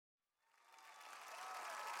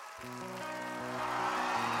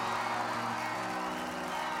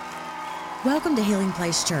Welcome to Healing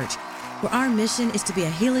Place Church, where our mission is to be a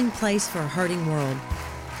healing place for a hurting world.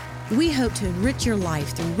 We hope to enrich your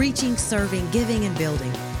life through reaching, serving, giving, and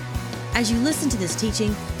building. As you listen to this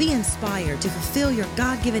teaching, be inspired to fulfill your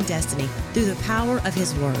God-given destiny through the power of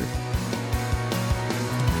His Word.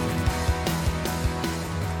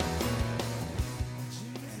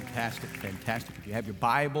 Fantastic. If you have your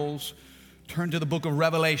Bibles, turn to the book of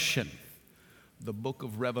Revelation. The book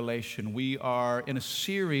of Revelation. We are in a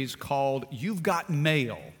series called You've Got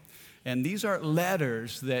Mail. And these are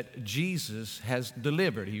letters that Jesus has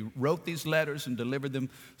delivered. He wrote these letters and delivered them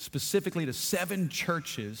specifically to 7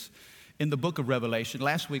 churches in the book of Revelation.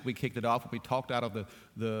 Last week we kicked it off. We talked out of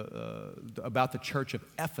about the church of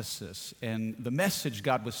Ephesus. And the message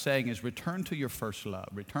God was saying is return to your first love.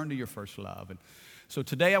 Return to your first love. And so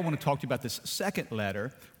today I want to talk to you about this second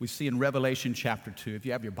letter we see in Revelation chapter 2. If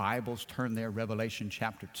you have your Bibles, turn there, Revelation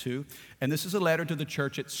chapter 2. And this is a letter to the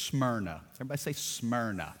church at Smyrna. Everybody say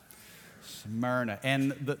Smyrna. Smyrna.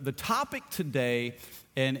 And the topic today,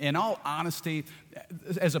 and in all honesty,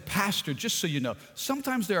 as a pastor, just so you know,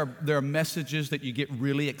 sometimes there are messages that you get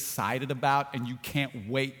really excited about and you can't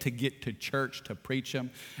wait to get to church to preach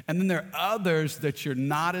them. And then there are others that you're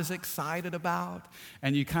not as excited about,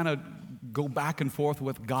 and you kind of go back and forth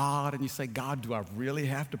with God, and you say, God, do I really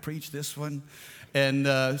have to preach this one? And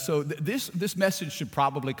so this message should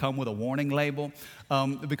probably come with a warning label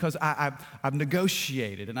because I've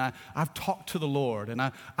negotiated and I've talked to the Lord and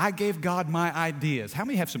I gave God my ideas. How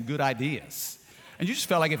many have some good ideas? And you just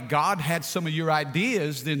felt like if God had some of your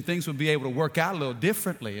ideas, then things would be able to work out a little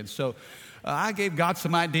differently. And so I gave God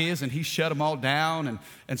some ideas and He shut them all down.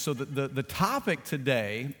 And so the topic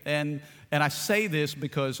today, and I say this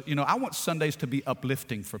because, you know, I want Sundays to be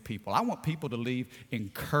uplifting for people. I want people to leave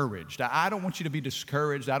encouraged. I don't want you to be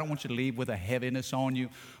discouraged. I don't want you to leave with a heaviness on you.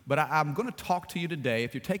 But I'm going to talk to you today.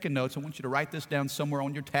 If you're taking notes, I want you to write this down somewhere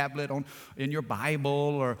on your tablet, in your Bible,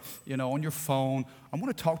 or, you know, on your phone. I'm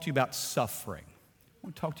going to talk to you about suffering. I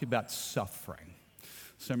want to talk to you about suffering.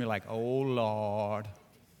 Some of you are like, oh, Lord.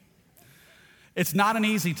 It's not an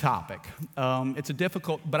easy topic. It's a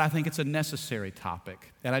difficult, but I think it's a necessary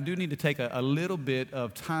topic. And I do need to take a little bit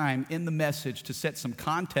of time in the message to set some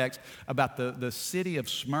context about the city of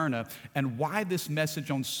Smyrna and why this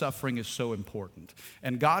message on suffering is so important.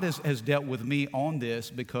 And God has dealt with me on this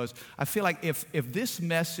because I feel like if this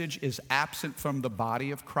message is absent from the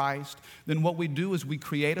body of Christ, then what we do is we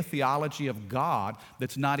create a theology of God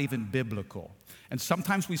that's not even biblical. And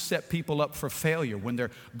sometimes we set people up for failure when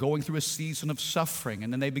they're going through a season of suffering,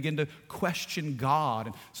 and then they begin to question God.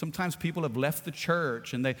 And sometimes people have left the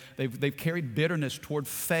church, and they've carried bitterness toward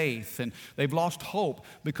faith, and they've lost hope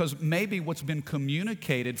because maybe what's been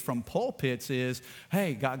communicated from pulpits is,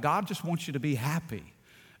 hey, God just wants you to be happy.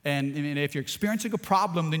 And if you're experiencing a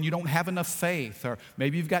problem, then you don't have enough faith, or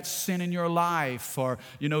maybe you've got sin in your life, or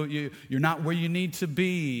you know you're not where you need to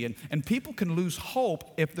be. And people can lose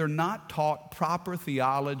hope if they're not taught proper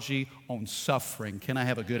theology on suffering. Can I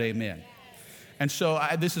have a good amen? And so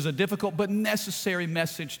this is a difficult but necessary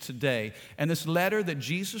message today. And this letter that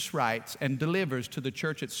Jesus writes and delivers to the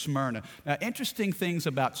church at Smyrna. Now, interesting things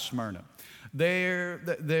about Smyrna.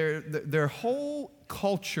 Their whole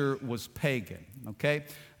culture was pagan, okay?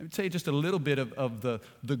 Let me tell you just a little bit of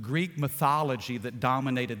the Greek mythology that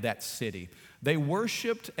dominated that city. They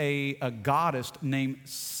worshipped a goddess named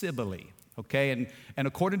Cybele, okay? And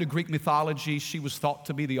according to Greek mythology, she was thought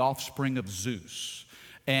to be the offspring of Zeus.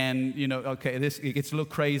 And, you know, okay, it gets a little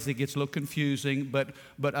crazy, it gets a little confusing, but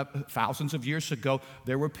thousands of years ago,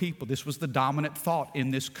 there were people. This was the dominant thought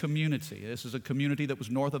in this community. This is a community that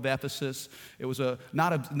was north of Ephesus. It was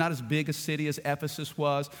not as big a city as Ephesus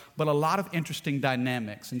was, but a lot of interesting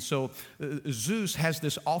dynamics. And so Zeus has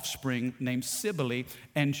this offspring named Cybele,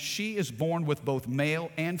 and she is born with both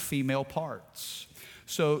male and female parts.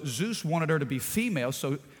 So Zeus wanted her to be female,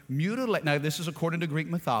 so now this is according to Greek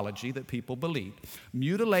mythology that people believed,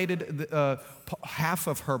 mutilated half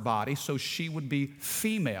of her body so she would be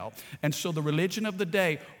female. And so the religion of the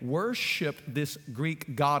day worshiped this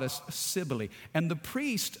Greek goddess Cybele. And the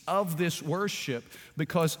priest of this worship,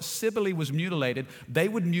 because Cybele was mutilated, they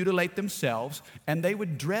would mutilate themselves and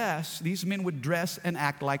these men would dress and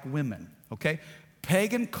act like women, okay?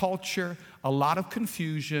 Pagan culture, a lot of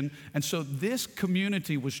confusion, and so this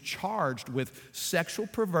community was charged with sexual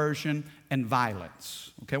perversion and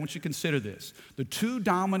violence. Okay, I want you to consider this. The two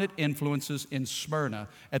dominant influences in Smyrna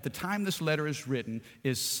at the time this letter is written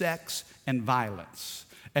is sex and violence.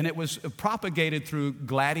 And it was propagated through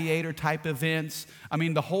gladiator-type events. I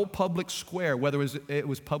mean, the whole public square, whether it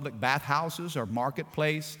was public bathhouses or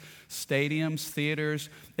marketplace, stadiums, theaters,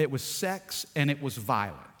 it was sex and it was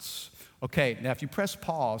violence. Okay, now if you press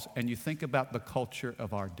pause and you think about the culture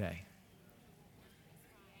of our day,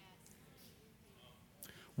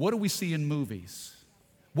 what do we see in movies?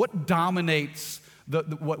 What dominates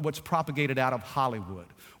what's propagated out of Hollywood?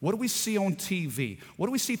 What do we see on TV? What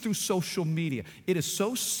do we see through social media? It is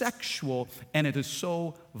so sexual and it is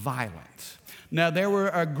so violent. Now, there were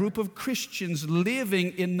a group of Christians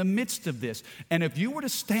living in the midst of this. And if you were to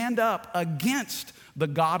stand up against the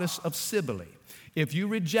goddess of Cybele, if you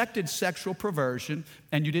rejected sexual perversion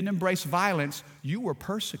and you didn't embrace violence, you were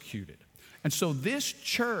persecuted. And so this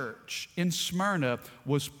church in Smyrna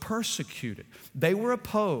was persecuted. They were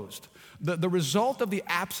opposed. The result of the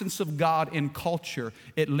absence of God in culture,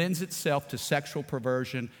 it lends itself to sexual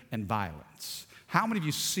perversion and violence. How many of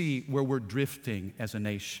you see where we're drifting as a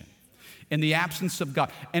nation? In the absence of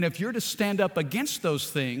God. And if you're to stand up against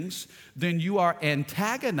those things, then you are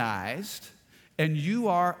antagonized and you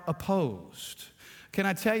are opposed. Can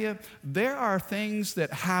I tell you, there are things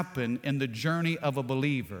that happen in the journey of a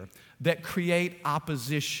believer that create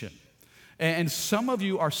opposition. And some of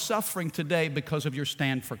you are suffering today because of your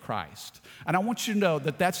stand for Christ. And I want you to know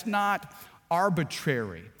that that's not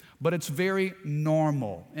arbitrary, but it's very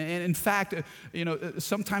normal. And in fact,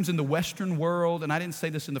 sometimes in the Western world, and I didn't say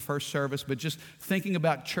this in the first service, but just thinking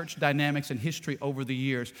about church dynamics and history over the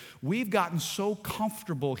years, we've gotten so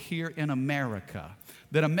comfortable here in America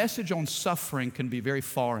that a message on suffering can be very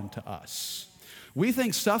foreign to us. We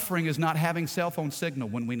think suffering is not having cell phone signal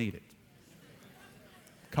when we need it.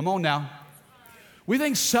 Come on now. We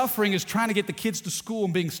think suffering is trying to get the kids to school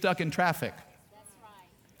and being stuck in traffic. That's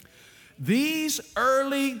right. These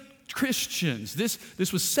early Christians, this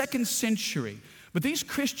was 2nd century, but these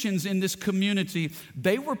Christians in this community,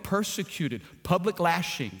 they were persecuted, public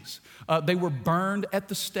lashings. They were burned at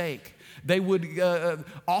the stake. They would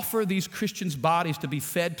offer these Christians' bodies to be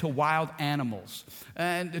fed to wild animals.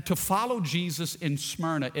 And to follow Jesus in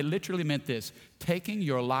Smyrna, it literally meant this: taking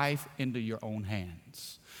your life into your own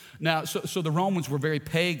hands. Now, so the Romans were very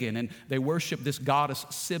pagan, and they worshiped this goddess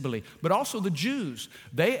Cybele. But also the Jews,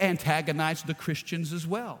 they antagonized the Christians as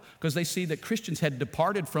well, because they see that Christians had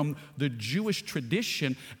departed from the Jewish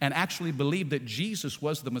tradition and actually believed that Jesus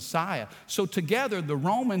was the Messiah. So together, the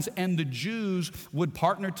Romans and the Jews would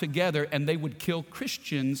partner together, and they would kill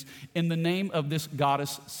Christians in the name of this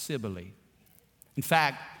goddess Cybele. In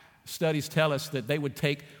fact, studies tell us that they would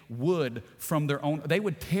take wood from their own, they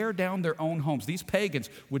would tear down their own homes. These pagans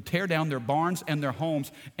would tear down their barns and their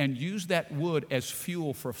homes and use that wood as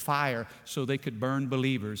fuel for fire so they could burn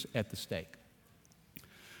believers at the stake.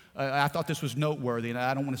 I thought this was noteworthy, and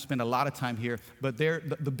I don't want to spend a lot of time here, but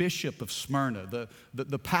the bishop of Smyrna,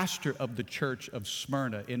 the pastor of the church of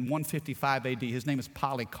Smyrna in 155 AD, his name is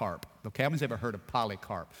Polycarp. Okay, how many's ever heard of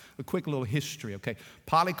Polycarp? A quick little history, okay?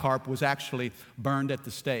 Polycarp was actually burned at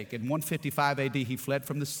the stake. In 155 AD, he fled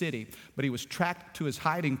from the city, but he was tracked to his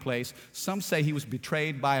hiding place. Some say he was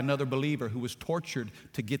betrayed by another believer who was tortured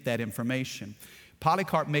to get that information.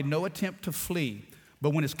 Polycarp made no attempt to flee.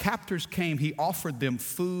 But when his captors came, he offered them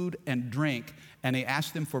food and drink, and he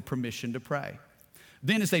asked them for permission to pray.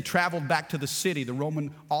 Then as they traveled back to the city, the Roman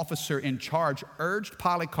officer in charge urged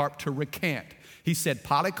Polycarp to recant. He said,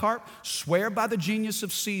 "Polycarp, swear by the genius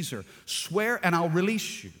of Caesar. Swear and I'll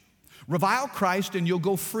release you. Revile Christ and you'll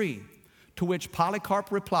go free." To which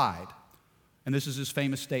Polycarp replied, and this is his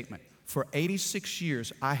famous statement, "For 86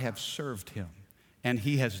 years I have served him, and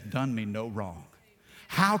he has done me no wrong.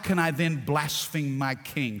 How can I then blaspheme my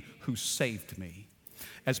king who saved me?"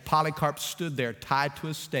 As Polycarp stood there tied to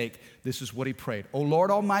a stake, this is what he prayed. "O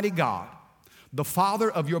Lord Almighty God, the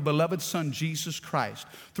Father of your beloved Son, Jesus Christ,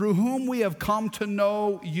 through whom we have come to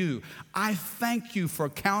know you, I thank you for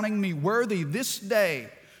counting me worthy this day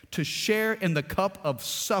to share in the cup of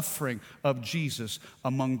suffering of Jesus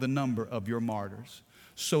among the number of your martyrs."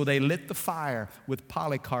 So they lit the fire with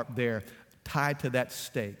Polycarp there, tied to that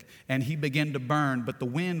stake, and he began to burn, but the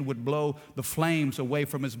wind would blow the flames away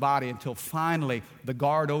from his body until finally the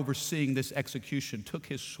guard overseeing this execution took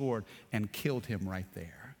his sword and killed him right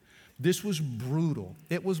there. This was brutal.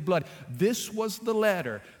 It was blood. This was the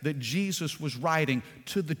letter that Jesus was writing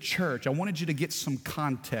to the church. I wanted you to get some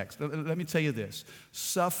context. Let me tell you this.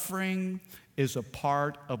 Suffering is a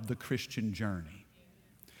part of the Christian journey.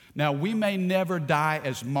 Now, we may never die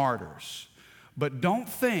as martyrs, but don't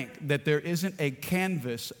think that there isn't a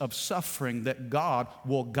canvas of suffering that God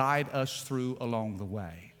will guide us through along the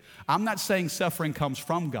way. I'm not saying suffering comes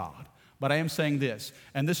from God, But I am saying this,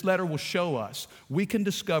 and this letter will show us we can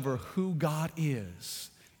discover who God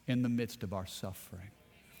is in the midst of our suffering.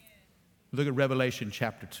 Look at Revelation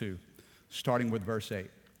chapter 2, starting with verse 8.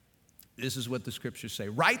 This is what the scriptures say.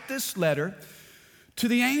 Write this letter to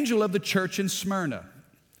the angel of the church in Smyrna.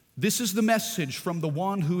 This is the message from the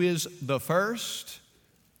one who is the first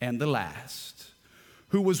and the last,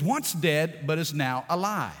 who was once dead but is now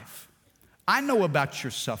alive. I know about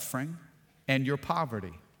your suffering and your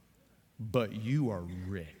poverty, but you are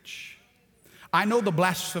rich. I know the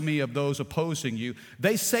blasphemy of those opposing you.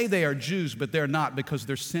 They say they are Jews, but they're not, because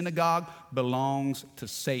their synagogue belongs to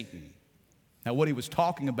Satan. Now, what he was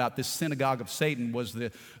talking about, this synagogue of Satan, was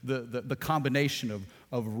the combination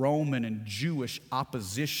of Roman and Jewish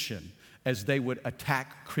opposition as they would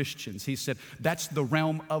attack Christians. He said, that's the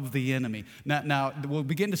realm of the enemy. Now we'll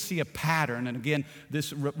begin to see a pattern, and again,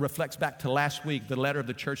 this reflects back to last week, the letter of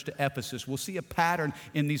the church to Ephesus. We'll see a pattern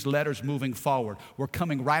in these letters moving forward. We're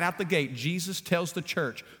coming right out the gate. Jesus tells the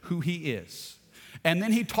church who he is, and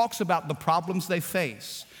then he talks about the problems they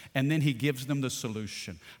face, and then he gives them the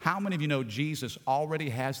solution. How many of you know Jesus already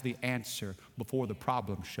has the answer before the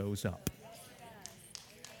problem shows up?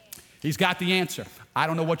 He's got the answer. I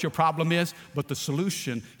don't know what your problem is, but the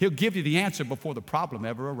solution, he'll give you the answer before the problem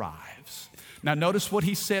ever arrives. Now notice what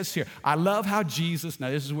he says here. I love how Jesus, now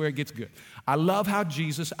this is where it gets good. I love how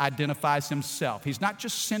Jesus identifies himself. He's not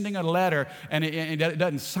just sending a letter and it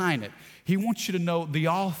doesn't sign it. He wants you to know the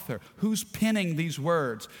author, who's penning these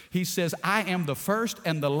words. He says, I am the first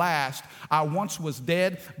and the last. I once was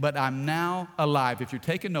dead, but I'm now alive. If you're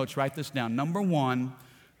taking notes, write this down. Number one,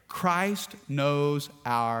 Christ knows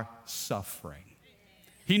our suffering.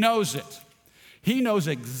 He knows it. He knows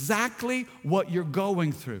exactly what you're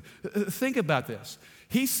going through. Think about this.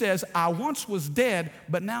 He says, I once was dead,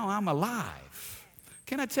 but now I'm alive.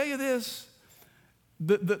 Can I tell you this?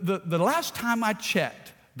 The last time I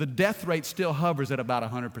checked, the death rate still hovers at about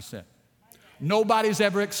 100%. Nobody's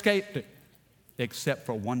ever escaped it except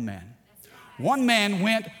for one man. One man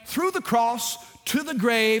went through the cross to the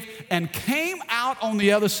grave and came out on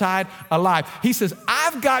the other side alive. He says,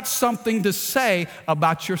 I've got something to say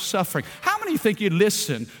about your suffering. How many think you'd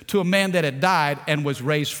listen to a man that had died and was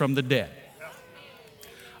raised from the dead?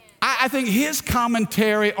 I think his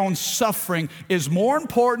commentary on suffering is more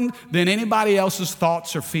important than anybody else's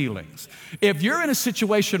thoughts or feelings. If you're in a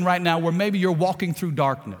situation right now where maybe you're walking through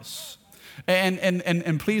darkness,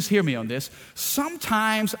 and please hear me on this,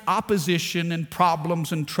 sometimes opposition and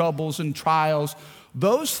problems and troubles and trials,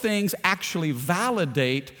 those things actually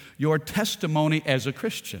validate your testimony as a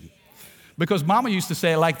Christian. Because Mama used to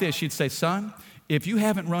say it like this. She'd say, son, if you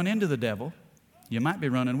haven't run into the devil, you might be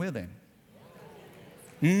running with him.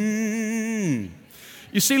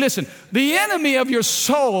 You see, listen, the enemy of your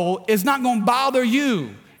soul is not going to bother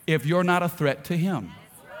you if you're not a threat to him.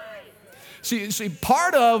 See,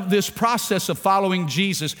 part of this process of following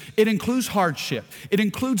Jesus, it includes hardship. It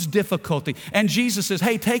includes difficulty. And Jesus says,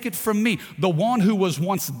 hey, take it from me, the one who was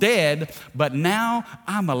once dead, but now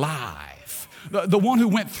I'm alive. The one who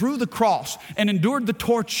went through the cross and endured the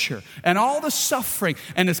torture and all the suffering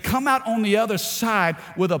and has come out on the other side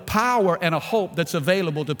with a power and a hope that's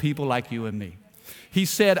available to people like you and me. He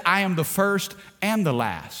said, I am the first and the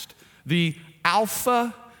last, the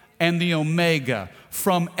Alpha and the Omega.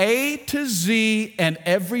 From A to Z and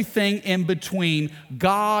everything in between,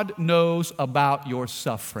 God knows about your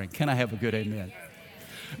suffering. Can I have a good amen?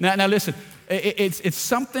 Now listen, it's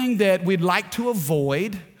something that we'd like to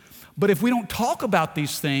avoid, but if we don't talk about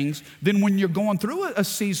these things, then when you're going through a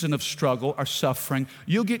season of struggle or suffering,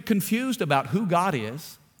 you'll get confused about who God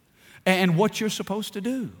is and what you're supposed to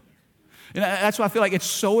do. And that's why I feel like it's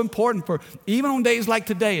so important for, even on days like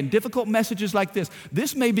today and difficult messages like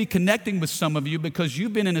this may be connecting with some of you because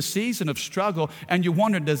you've been in a season of struggle and you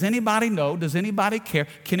wonder, does anybody know? Does anybody care?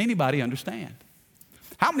 Can anybody understand?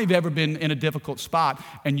 How many of you have ever been in a difficult spot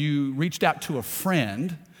and you reached out to a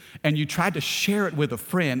friend and you tried to share it with a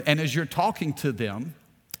friend, and as you're talking to them,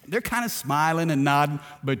 they're kind of smiling and nodding,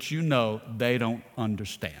 but you know they don't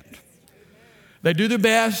understand. They do their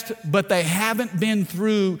best, but they haven't been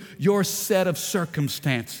through your set of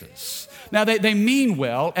circumstances. Now, they mean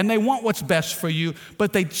well, and they want what's best for you,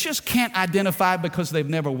 but they just can't identify because they've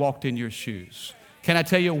never walked in your shoes. Can I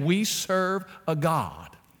tell you, we serve a God.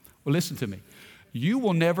 Well, listen to me. You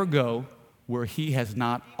will never go where he has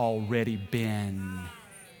not already been.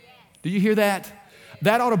 Do you hear that?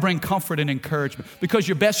 That ought to bring comfort and encouragement, because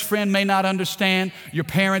your best friend may not understand, your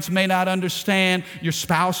parents may not understand, your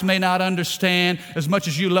spouse may not understand. As much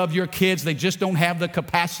as you love your kids, they just don't have the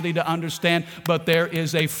capacity to understand. But there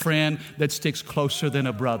is a friend that sticks closer than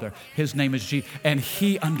a brother. His name is Jesus, and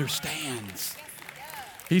he understands.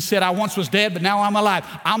 He said, I once was dead, but now I'm alive.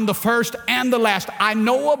 I'm the first and the last. I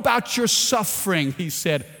know about your suffering. He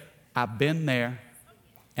said, I've been there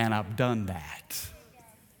and I've done that.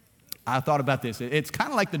 I thought about this. It's kind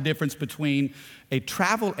of like the difference between a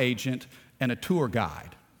travel agent and a tour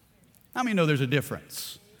guide. How many know there's a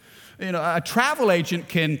difference? You know, a travel agent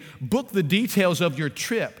can book the details of your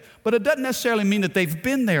trip, but it doesn't necessarily mean that they've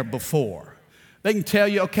been there before. They can tell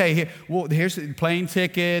you, okay, here's the plane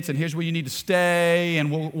tickets, and here's where you need to stay, and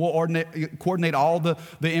we'll coordinate all the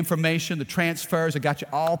information, the transfers. I got you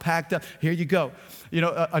all packed up. Here you go. You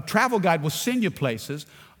know, a travel guide will send you places,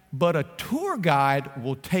 but a tour guide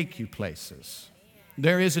will take you places.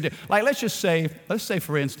 There is a difference. Like, let's say,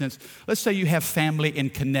 for instance, let's say you have family in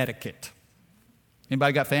Connecticut.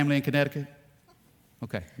 Anybody got family in Connecticut?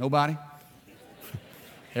 Okay, nobody?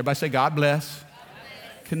 Everybody say, God bless.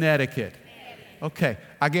 Connecticut. Okay,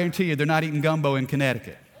 I guarantee you they're not eating gumbo in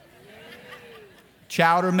Connecticut.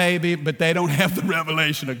 Chowder maybe, but they don't have the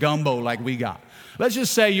revelation of gumbo like we got. Let's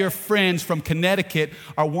just say your friends from Connecticut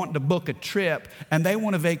are wanting to book a trip and they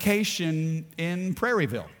want a vacation in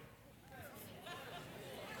Prairieville.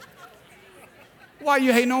 Why are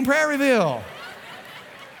you hating on Prairieville?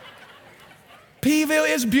 Peeville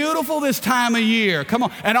is beautiful this time of year. Come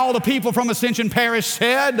on. And all the people from Ascension Parish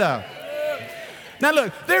said... Now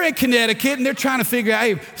look, they're in Connecticut and they're trying to figure out,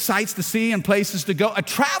 hey, sights to see and places to go. A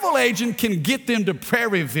travel agent can get them to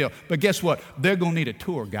Prairieville, but guess what? They're going to need a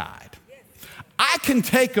tour guide. I can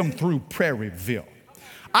take them through Prairieville.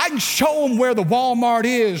 I can show them where the Walmart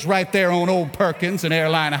is right there on Old Perkins and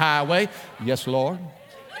Airline Highway. Yes, Lord.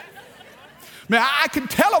 Man, I can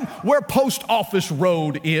tell them where Post Office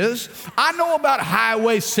Road is. I know about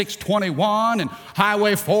Highway 621 and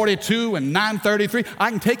Highway 42 and 933.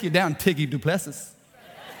 I can take you down Tiggy Duplessis.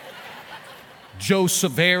 Joe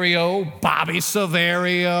Saverio, Bobby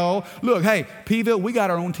Saverio. Look, hey, Peeville, we got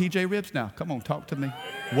our own TJ Ribs now. Come on, talk to me.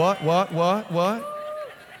 What?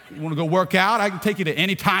 You want to go work out? I can take you to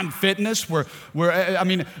Anytime Fitness where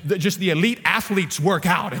just the elite athletes work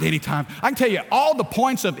out at any time. I can tell you all the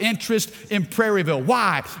points of interest in Prairieville.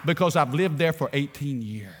 Why? Because I've lived there for 18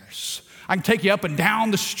 years. I can take you up and down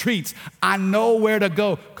the streets. I know where to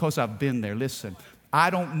go because I've been there. Listen, I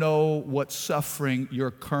don't know what suffering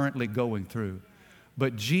you're currently going through,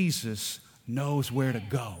 but Jesus knows where to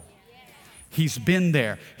go. He's been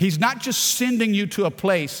there. He's not just sending you to a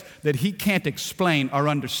place that he can't explain or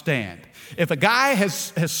understand. If a guy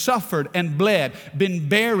has suffered and bled, been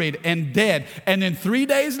buried and dead, and then 3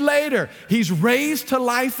 days later, he's raised to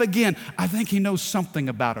life again, I think he knows something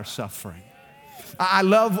about our suffering. I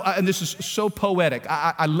love, and this is so poetic,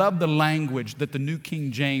 I love the language that the New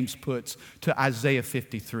King James puts to Isaiah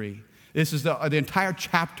 53. This is the entire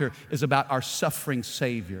chapter is about our suffering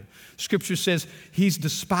Savior. Scripture says he's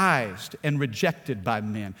despised and rejected by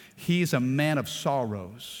men. He's a man of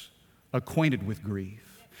sorrows, acquainted with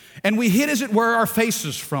grief. And we hid, as it were, our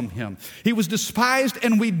faces from him. He was despised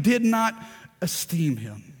and we did not esteem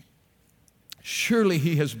him. Surely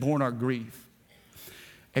he has borne our grief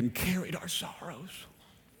and carried our sorrows.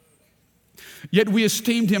 Yet we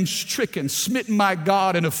esteemed him stricken, smitten by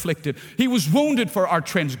God, and afflicted. He was wounded for our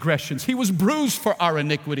transgressions. He was bruised for our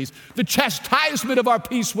iniquities. The chastisement of our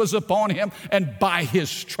peace was upon him, and by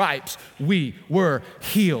his stripes we were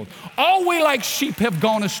healed. All we like sheep have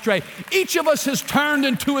gone astray. Each of us has turned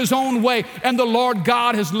into his own way, and the Lord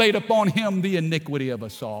God has laid upon him the iniquity of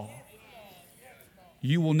us all.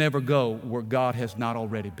 You will never go where God has not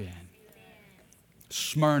already been.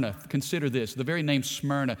 Smyrna, consider this, the very name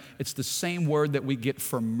Smyrna, it's the same word that we get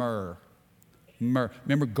for myrrh. Myrrh.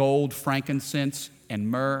 Remember gold, frankincense, and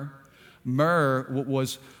myrrh? Myrrh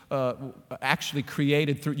was actually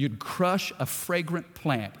created through, you'd crush a fragrant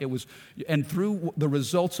plant. And through the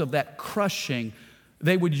results of that crushing,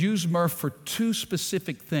 they would use myrrh for two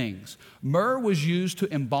specific things. Myrrh was used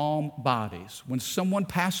to embalm bodies. When someone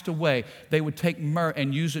passed away, they would take myrrh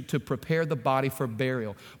and use it to prepare the body for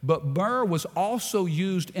burial. But myrrh was also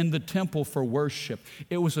used in the temple for worship.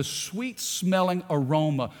 It was a sweet-smelling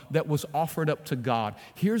aroma that was offered up to God.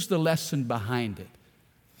 Here's the lesson behind it.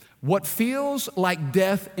 What feels like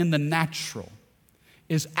death in the natural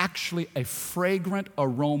is actually a fragrant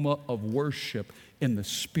aroma of worship in the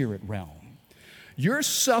spirit realm. Your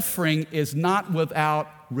suffering is not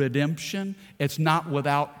without redemption, it's not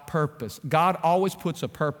without purpose. God always puts a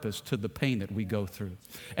purpose to the pain that we go through.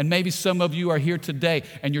 And maybe some of you are here today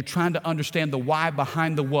and you're trying to understand the why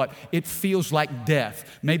behind the what. It feels like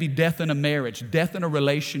death. Maybe death in a marriage, death in a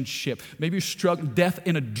relationship. Maybe you're struggling, death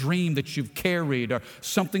in a dream that you've carried, or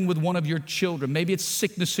something with one of your children. Maybe it's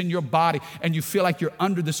sickness in your body and you feel like you're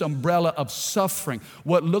under this umbrella of suffering.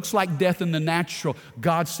 What looks like death in the natural,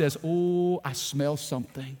 God says, oh, I smell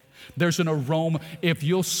something. There's an aroma. If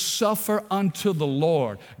you'll suffer unto the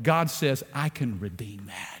Lord, God says, I can redeem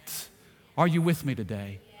that. Are you with me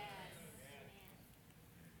today?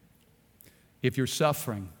 If you're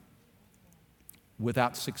suffering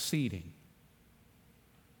without succeeding,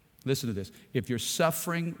 listen to this. If you're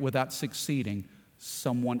suffering without succeeding,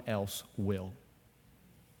 someone else will.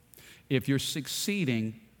 If you're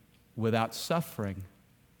succeeding without suffering,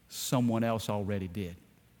 someone else already did.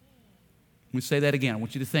 Let me say that again. I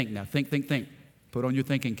want you to think now. Think. Put on your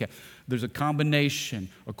thinking cap. There's a combination,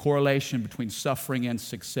 a correlation between suffering and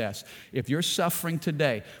success. If you're suffering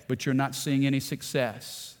today, but you're not seeing any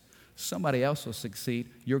success, somebody else will succeed.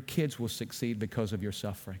 Your kids will succeed because of your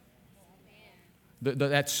suffering.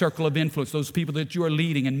 That circle of influence, those people that you are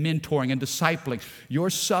leading and mentoring and discipling, your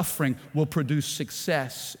suffering will produce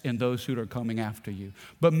success in those who are coming after you.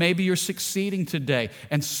 But maybe you're succeeding today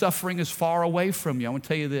and suffering is far away from you. I want to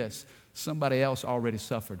tell you this. Somebody else already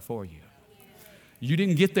suffered for you. You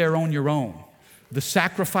didn't get there on your own. The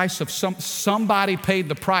sacrifice of somebody paid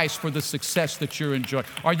the price for the success that you're enjoying.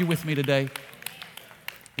 Are you with me today?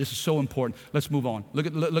 This is so important. Let's move on. Look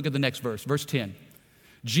at the next verse. Verse 10.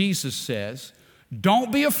 Jesus says,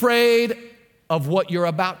 don't be afraid of what you're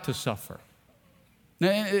about to suffer.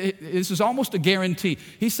 Now, this is almost a guarantee.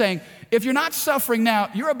 He's saying, if you're not suffering now,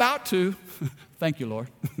 you're about to. Thank you, Lord.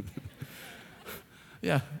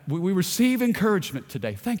 Yeah, we receive encouragement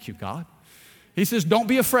today. Thank you, God. He says, don't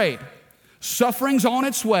be afraid. Suffering's on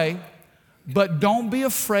its way, but don't be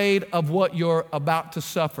afraid of what you're about to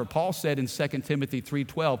suffer. Paul said in 2 Timothy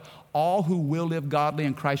 3:12, all who will live godly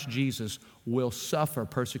in Christ Jesus will suffer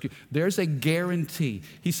persecution. There's a guarantee.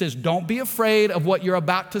 He says, don't be afraid of what you're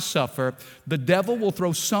about to suffer. The devil will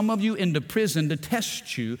throw some of you into prison to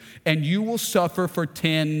test you, and you will suffer for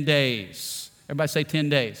 10 days. Everybody say 10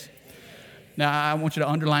 days. Now, I want you to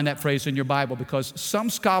underline that phrase in your Bible because some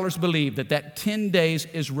scholars believe that 10 days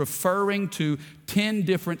is referring to 10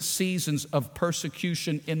 different seasons of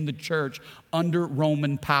persecution in the church under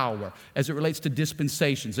Roman power as it relates to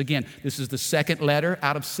dispensations. Again, this is the second letter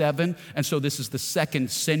out of 7, and so this is the 2nd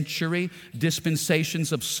century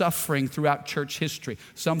dispensations of suffering throughout church history.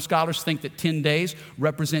 Some scholars think that 10 days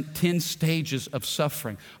represent 10 stages of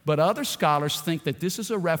suffering, but other scholars think that this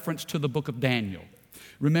is a reference to the book of Daniel.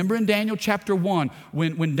 Remember in Daniel chapter 1,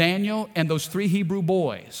 when Daniel and those 3 Hebrew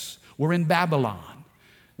boys were in Babylon,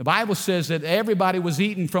 the Bible says that everybody was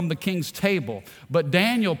eating from the king's table, but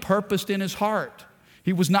Daniel purposed in his heart.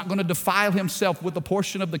 He was not going to defile himself with a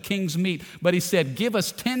portion of the king's meat, but he said, give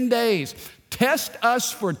us 10 days. Test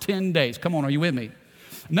us for 10 days. Come on, are you with me?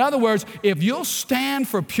 In other words, if you'll stand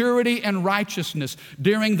for purity and righteousness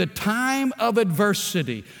during the time of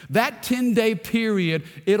adversity, that 10-day period,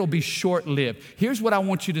 it'll be short-lived. Here's what I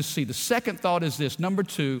want you to see. The second thought is this. Number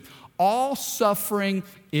 2, all suffering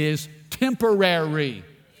is temporary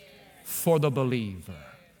for the believer.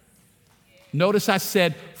 Notice I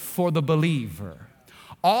said for the believer.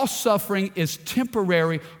 All suffering is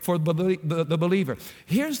temporary for the believer.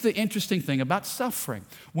 Here's the interesting thing about suffering.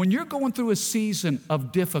 When you're going through a season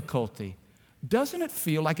of difficulty, doesn't it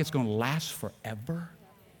feel like it's going to last forever?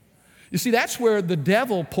 You see, that's where the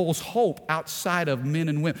devil pulls hope outside of men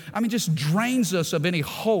and women. I mean, just drains us of any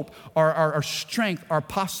hope or strength or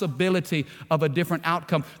possibility of a different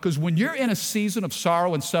outcome. Because when you're in a season of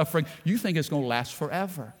sorrow and suffering, you think it's going to last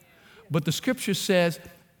forever. But the scripture says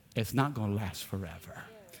it's not going to last forever.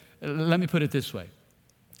 Let me put it this way.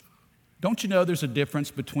 Don't you know there's a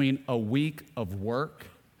difference between a week of work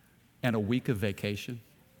and a week of vacation?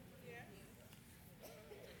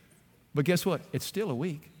 But guess what? It's still a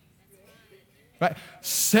week. Right?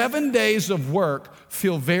 7 days of work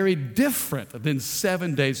feel very different than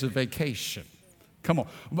 7 days of vacation. Come on.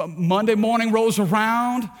 Monday morning rolls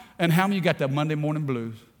around, and how many of you got that Monday morning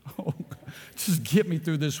blues? Oh, just get me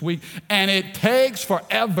through this week. And it takes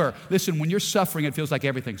forever. Listen, when you're suffering, it feels like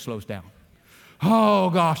everything slows down. Oh,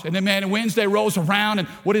 gosh. And then, man, Wednesday rolls around, and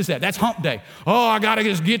what is that? That's hump day. Oh, I got to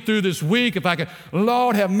just get through this week. If I can,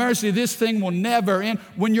 Lord have mercy, this thing will never end.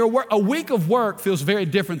 When you're a week of work feels very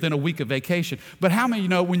different than a week of vacation. But how many of you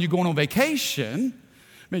know when you're going on vacation,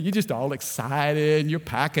 Man, you're just all excited, and you're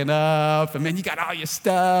packing up, and man, you got all your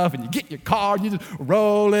stuff, and you get in your car, and you're just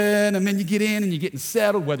rolling, and then you get in, and you're getting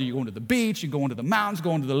settled, whether you're going to the beach, you're going to the mountains,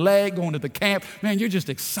 going to the lake, going to the camp. Man, you're just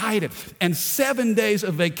excited. And 7 days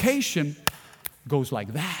of vacation goes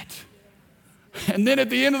like that. And then at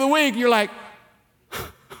the end of the week, you're like,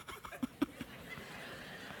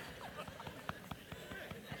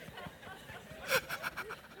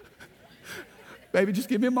 baby, just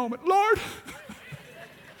give me a moment. Lord.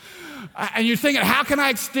 And you're thinking, how can I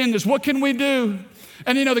extend this? What can we do?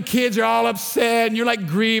 And you know, the kids are all upset, and you're like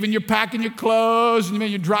grieving, you're packing your clothes, and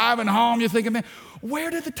you're driving home, you're thinking, man, where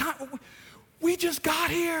did the time? We just got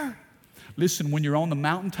here. Listen, when you're on the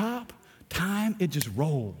mountaintop, time, it just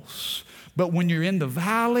rolls. But when you're in the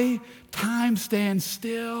valley, time stands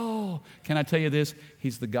still. Can I tell you this?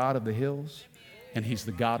 He's the God of the hills, and He's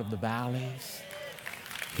the God of the valleys.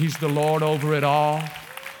 He's the Lord over it all.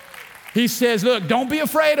 He says, look, don't be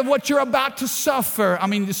afraid of what you're about to suffer. I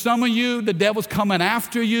mean, some of you, the devil's coming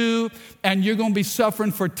after you, and you're going to be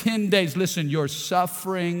suffering for 10 days. Listen, your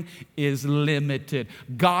suffering is limited.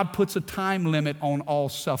 God puts a time limit on all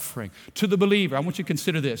suffering. To the believer, I want you to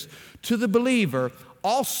consider this. To the believer,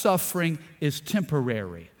 all suffering is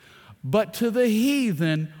temporary. But to the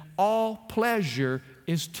heathen, all pleasure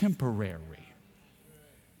is temporary.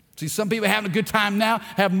 See, some people having a good time now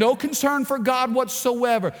have no concern for God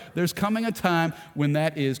whatsoever. There's coming a time when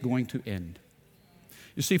that is going to end.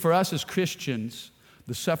 You see, for us as Christians,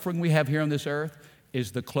 the suffering we have here on this earth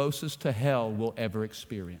is the closest to hell we'll ever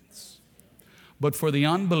experience. But for the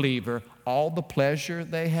unbeliever, all the pleasure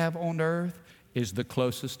they have on earth is the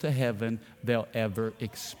closest to heaven they'll ever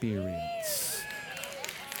experience.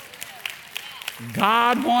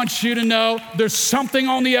 God wants you to know there's something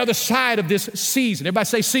on the other side of this season. Everybody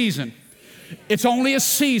say season. It's only a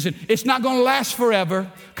season. It's not going to last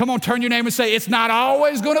forever. Come on, turn your neighbor and say, it's not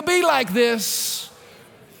always going to be like this.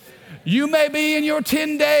 You may be in your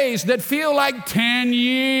 10 days that feel like 10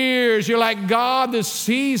 years. You're like, God, this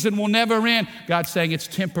season will never end. God's saying it's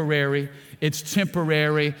temporary. It's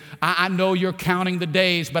temporary. I know you're counting the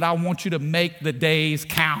days, but I want you to make the days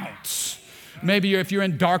count. Maybe if you're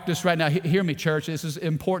in darkness right now, hear me, church. This is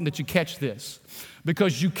important that you catch this.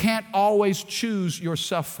 Because you can't always choose your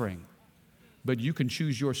suffering, but you can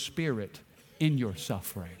choose your spirit in your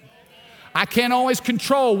suffering. I can't always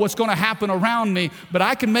control what's going to happen around me, but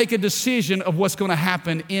I can make a decision of what's going to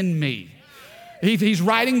happen in me. He's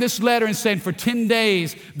writing this letter and saying, for 10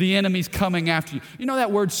 days, the enemy's coming after you. You know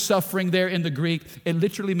that word suffering there in the Greek? It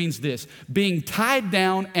literally means this: being tied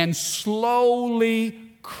down and slowly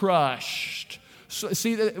crushed. So,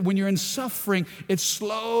 see, when you're in suffering, it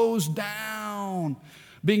slows down.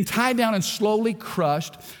 Being tied down and slowly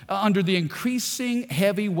crushed under the increasing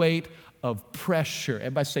heavy weight of pressure.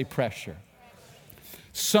 Everybody say pressure.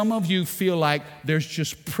 Some of you feel like there's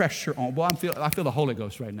just pressure on. Well, I feel the Holy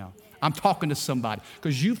Ghost right now. I'm talking to somebody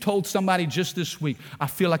because you've told somebody just this week, I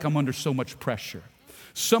feel like I'm under so much pressure.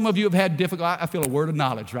 Some of you have had difficulty. I feel a word of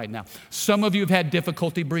knowledge right now. Some of you have had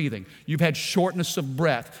difficulty breathing. You've had shortness of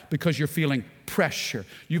breath because you're feeling pressure.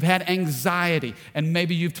 You've had anxiety, and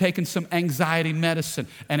maybe you've taken some anxiety medicine,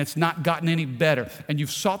 and it's not gotten any better. And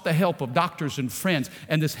you've sought the help of doctors and friends,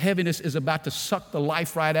 and this heaviness is about to suck the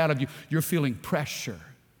life right out of you. You're feeling pressure.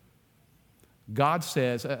 God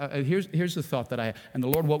says, here's the thought that I had, and the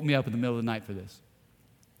Lord woke me up in the middle of the night for this.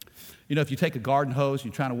 You know, if you take a garden hose,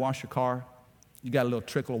 you're trying to wash your car, you got a little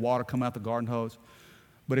trickle of water coming out the garden hose.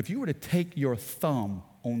 But if you were to take your thumb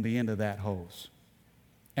on the end of that hose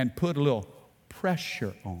and put a little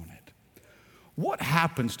pressure on it, what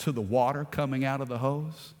happens to the water coming out of the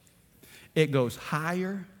hose? It goes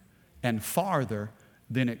higher and farther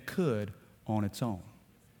than it could on its own.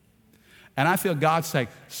 And I feel God say,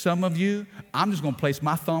 some of you, I'm just going to place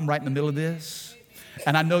my thumb right in the middle of this.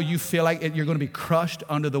 And I know you feel like you're going to be crushed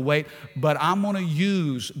under the weight, but I'm going to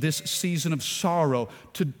use this season of sorrow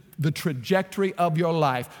to the trajectory of your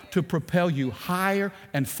life to propel you higher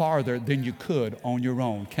and farther than you could on your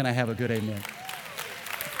own. Can I have a good amen?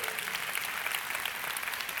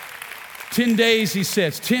 10 days, he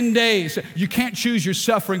says, 10 days. You can't choose your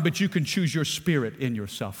suffering, but you can choose your spirit in your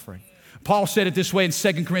suffering. Paul said it this way in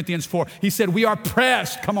 2 Corinthians 4. He said, we are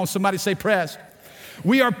pressed. Come on, somebody say pressed.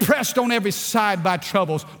 We are pressed on every side by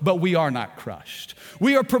troubles, but we are not crushed.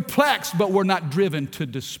 We are perplexed, but we're not driven to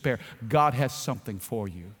despair. God has something for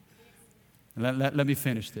you. Let me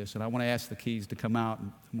finish this, and I want to ask the keys to come out,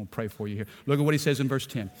 and I'm going to pray for you here. Look at what he says in verse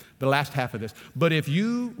 10, the last half of this. But if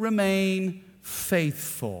you remain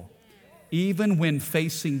faithful, even when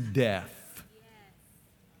facing death,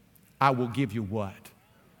 I will give you what?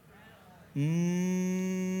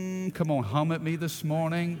 Come on, hum at me this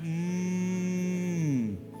morning.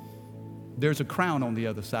 There's a crown on the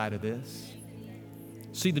other side of this.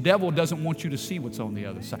 See, the devil doesn't want you to see what's on the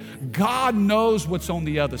other side. God knows what's on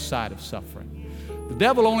the other side of suffering. The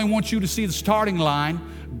devil only wants you to see the starting line.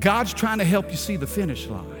 God's trying to help you see the finish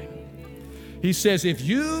line. He says, if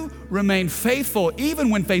you remain faithful,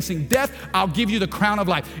 even when facing death, I'll give you the crown of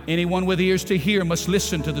life. Anyone with ears to hear must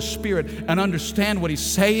listen to the Spirit and understand what He's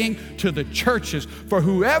saying to the churches. For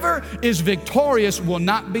whoever is victorious will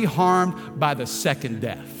not be harmed by the second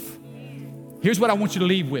death. Here's what I want you to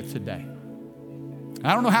leave with today.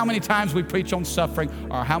 I don't know how many times we preach on suffering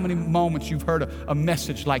or how many moments you've heard a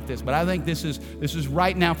message like this, but I think this is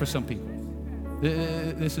right now for some people.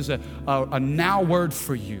 This is a now word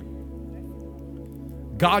for you.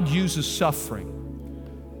 God uses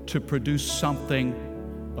suffering to produce something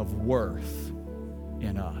of worth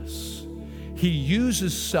in us. He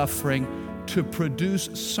uses suffering to produce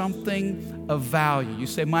something of value. You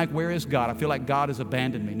say, Mike, where is God? I feel like God has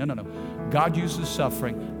abandoned me. No. God uses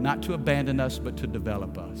suffering not to abandon us, but to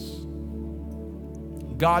develop us.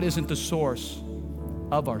 God isn't the source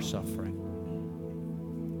of our suffering.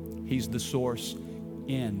 He's the source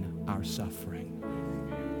in our suffering.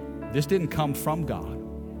 This didn't come from God.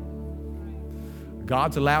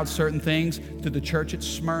 God's allowed certain things to the church at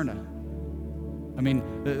Smyrna. I mean,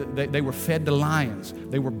 they were fed to lions.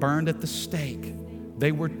 They were burned at the stake.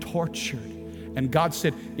 They were tortured. And God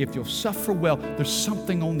said, if you'll suffer well, there's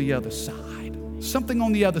something on the other side. Something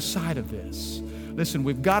on the other side of this. Listen,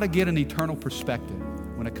 we've got to get an eternal perspective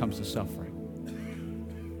when it comes to suffering.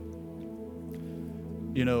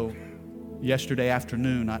 You know, yesterday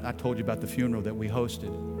afternoon, I told you about the funeral that we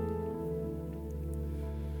hosted.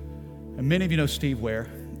 And many of you know Steve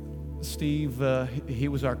Ware. Steve, he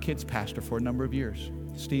was our kids pastor for a number of years.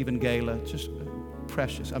 Steve and Gayla, just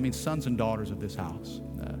precious. I mean, sons and daughters of this house.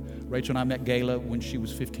 Rachel and I met Gayla when she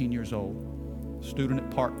was 15 years old. Student at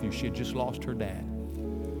Parkview. She had just lost her dad.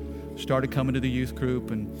 Started coming to the youth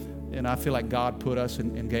group, and I feel like God put us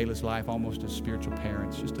in Gayla's life almost as spiritual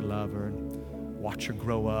parents, just to love her and watch her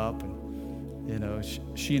grow up. And, you know,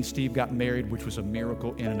 she and Steve got married, which was a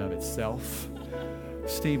miracle in and of itself.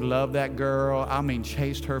 Steve loved that girl. I mean,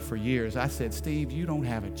 chased her for years. I said, Steve, you don't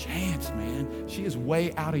have a chance, man. She is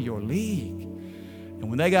way out of your league. And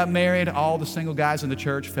when they got married, all the single guys in the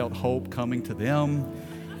church felt hope coming to them.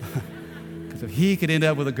 Because if he could end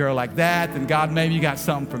up with a girl like that, then God, maybe you got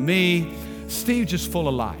something for me. Steve just full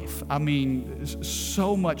of life. I mean,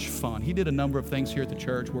 so much fun. He did a number of things here at the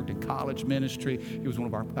church, worked in college ministry. He was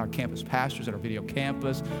one of our campus pastors at our video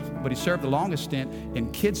campus. But he served the longest stint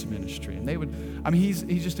in kids ministry. And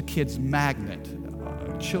he's just a kid's magnet.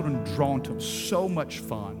 Children drawn to him. So much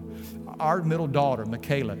fun. Our middle daughter,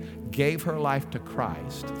 Michaela, gave her life to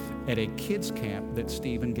Christ at a kids camp that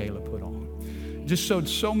Steve and Gayla put on. Just sowed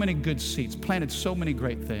so many good seeds, planted so many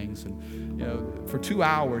great things. And, you know, for 2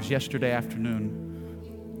 hours yesterday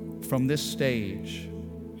afternoon, from this stage,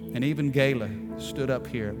 and even Gayla stood up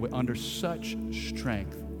here under such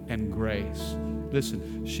strength and grace.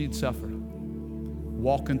 Listen, she'd suffered,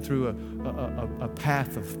 walking through a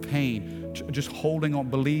path of pain, just holding on,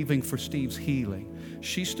 believing for Steve's healing.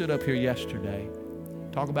 She stood up here yesterday,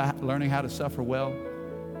 talk about learning how to suffer well,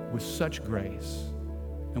 with such grace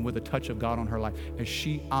and with a touch of God on her life, as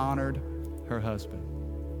she honored her husband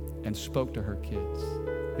and spoke to her kids.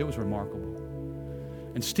 It was remarkable.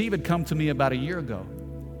 And Steve had come to me about a year ago,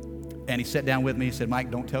 and he sat down with me. He said, Mike,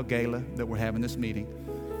 don't tell Gayla that we're having this meeting.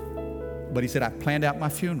 But he said, I planned out my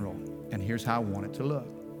funeral, and here's how I want it to look.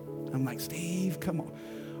 I'm like, Steve, come on.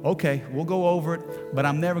 Okay, we'll go over it, but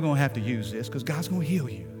I'm never going to have to use this because God's going to heal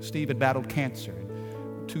you. Steve had battled cancer.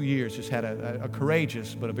 2 years, just had a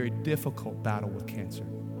courageous but a very difficult battle with cancer.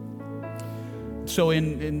 So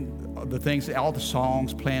in the things, all the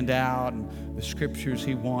songs planned out, and the scriptures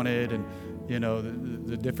he wanted, and you know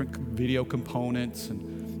the different video components,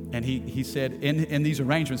 and he said in these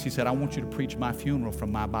arrangements, he said, I want you to preach my funeral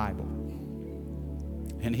from my Bible.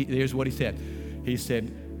 And here's what he said. He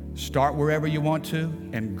said, start wherever you want to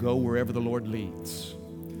and go wherever the Lord leads.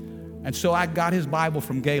 And so I got his Bible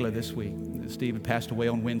from Gayla this week. Stephen passed away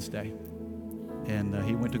on Wednesday, and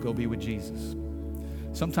he went to go be with Jesus.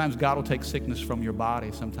 Sometimes God will take sickness from your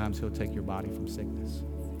body. Sometimes he'll take your body from sickness.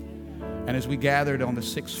 And as we gathered on the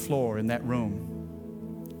 6th floor in that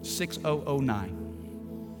room,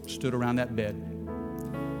 6009 stood around that bed,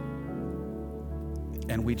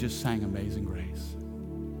 and we just sang Amazing Grace.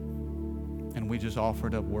 And we just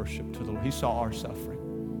offered up worship to the Lord. He saw our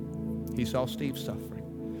suffering. He saw Steve's suffering.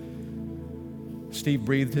 Steve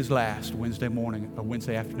breathed his last Wednesday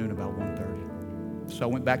afternoon about 1:30. So I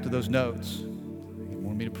went back to those notes.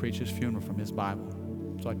 wanted me to preach his funeral from his Bible.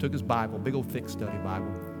 So I took his Bible, big old thick study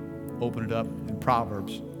Bible, opened it up in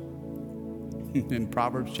Proverbs. In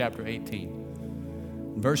Proverbs chapter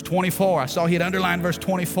 18. Verse 24, I saw he had underlined verse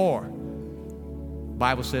 24. The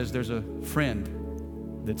Bible says there's a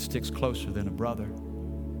friend that sticks closer than a brother.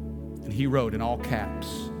 And he wrote in all caps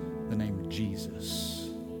the name of Jesus.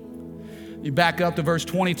 You back up to verse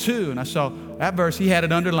 22, and I saw that verse, he had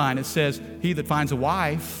it underlined. It says, he that finds a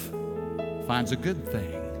wife finds a good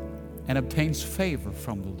thing and obtains favor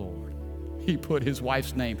from the Lord. He put his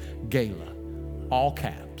wife's name, Gala, all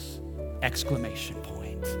caps, exclamation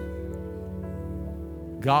point.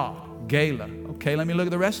 God, Gala. Okay, let me look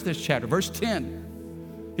at the rest of this chapter. Verse 10.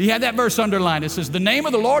 He had that verse underlined. It says, the name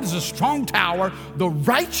of the Lord is a strong tower. The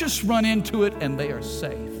righteous run into it and they are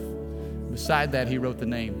safe. Beside that, he wrote the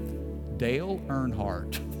name Dale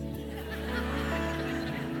Earnhardt.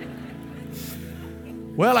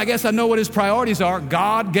 Well, I guess I know what his priorities are.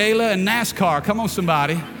 God, Gala, and NASCAR. Come on,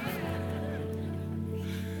 somebody.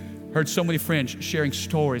 Heard so many friends sharing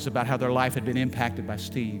stories about how their life had been impacted by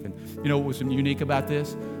Steve. And you know what was unique about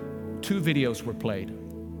this? 2 videos were played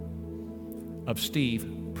of Steve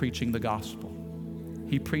preaching the gospel.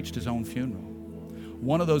 He preached his own funeral.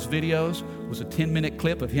 One of those videos was a 10-minute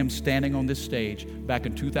clip of him standing on this stage back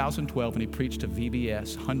in 2012, and he preached to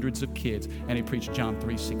VBS, hundreds of kids, and he preached John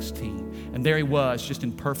 3:16. And there he was, just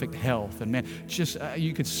in perfect health. And man, just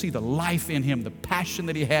you could see the life in him, the passion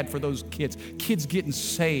that he had for those kids getting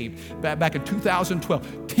saved. Back in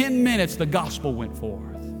 2012, 10 minutes, the gospel went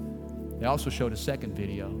forth. They also showed a second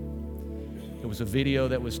video. It was a video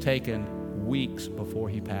that was taken weeks before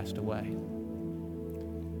he passed away.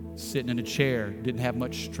 Sitting in a chair, didn't have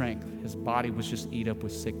much strength. His body was just eat up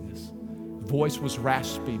with sickness. Voice was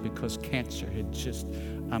raspy because cancer had just,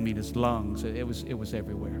 his lungs, it was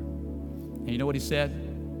everywhere. And you know what he said?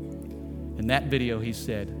 In that video, he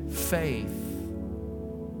said, faith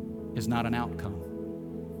is not an outcome.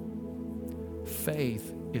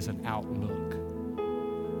 Faith is an outlook.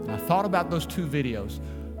 And I thought about those 2 videos,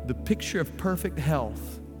 the picture of perfect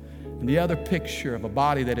health and the other picture of a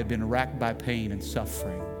body that had been racked by pain and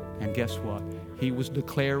suffering. And guess what? He was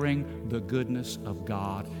declaring the goodness of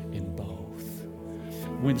God in both.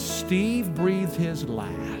 When Steve breathed his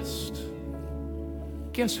last,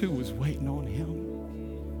 guess who was waiting on him?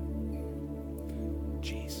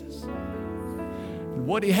 Jesus. And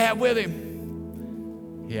what did he have with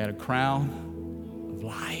him? He had a crown of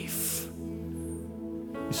life.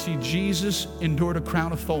 You see, Jesus endured a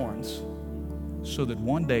crown of thorns so that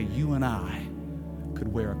one day you and I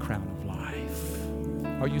could wear a crown of life.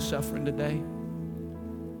 Are you suffering today?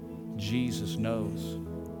 Jesus knows.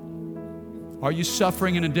 Are you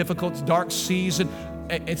suffering in a difficult, dark season?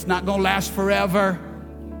 It's not going to last forever.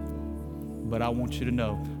 But I want you to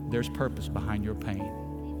know there's purpose behind your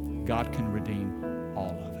pain. God can redeem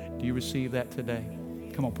all of it. Do you receive that today?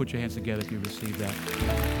 Come on, put your hands together if you receive that.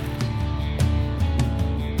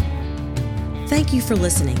 Thank you for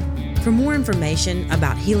listening. For more information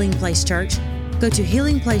about Healing Place Church, go to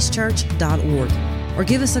healingplacechurch.org or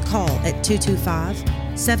give us a call at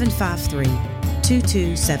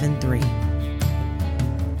 225-753-2273.